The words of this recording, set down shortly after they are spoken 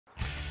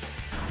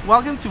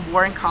Welcome to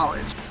Warren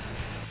College.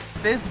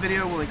 This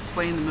video will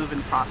explain the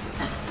move-in process.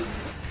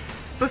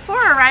 Before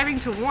arriving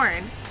to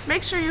Warren,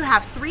 make sure you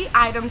have 3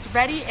 items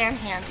ready and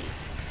handy.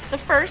 The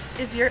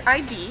first is your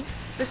ID,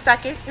 the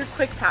second your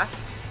Quick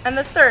Pass, and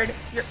the third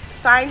your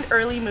signed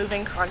early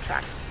move-in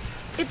contract.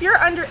 If you're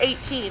under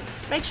 18,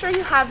 make sure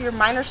you have your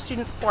minor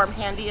student form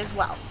handy as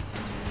well.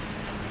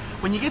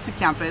 When you get to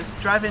campus,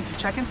 drive into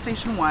Check-in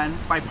Station 1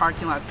 by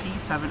parking lot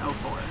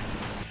P704.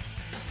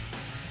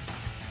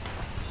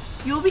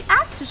 You will be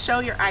asked to show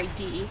your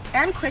ID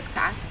and Quick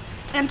Pass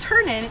and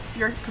turn in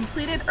your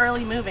completed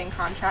early move-in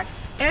contract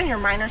and your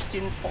minor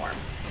student form.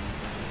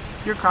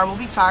 Your car will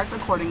be tagged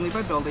accordingly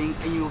by building,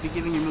 and you will be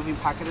given your moving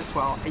packet as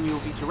well, and you will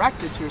be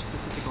directed to your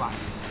specific line.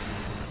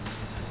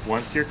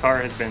 Once your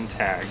car has been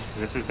tagged,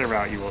 this is the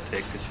route you will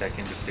take to check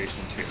into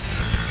Station 2.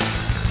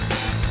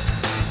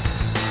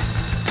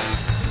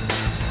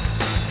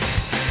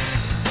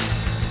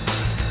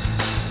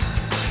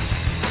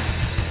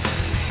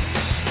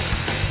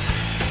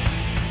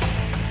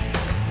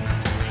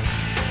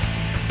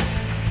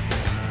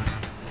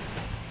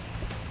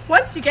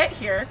 Once you get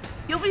here,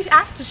 you'll be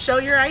asked to show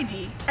your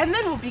ID, and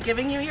then we'll be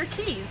giving you your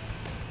keys.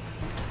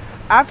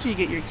 After you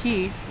get your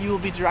keys, you will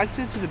be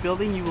directed to the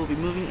building you will be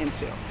moving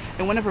into,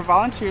 and one of our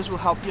volunteers will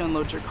help you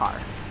unload your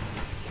car.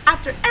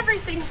 After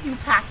everything you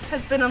packed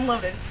has been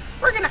unloaded,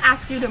 we're going to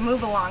ask you to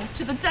move along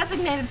to the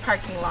designated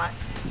parking lot.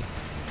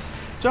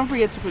 Don't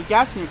forget to put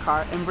gas in your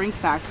car and bring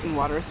snacks and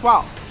water as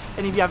well.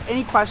 And if you have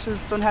any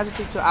questions, don't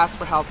hesitate to ask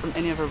for help from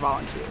any of our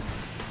volunteers.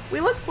 We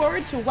look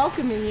forward to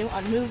welcoming you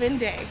on move-in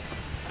day.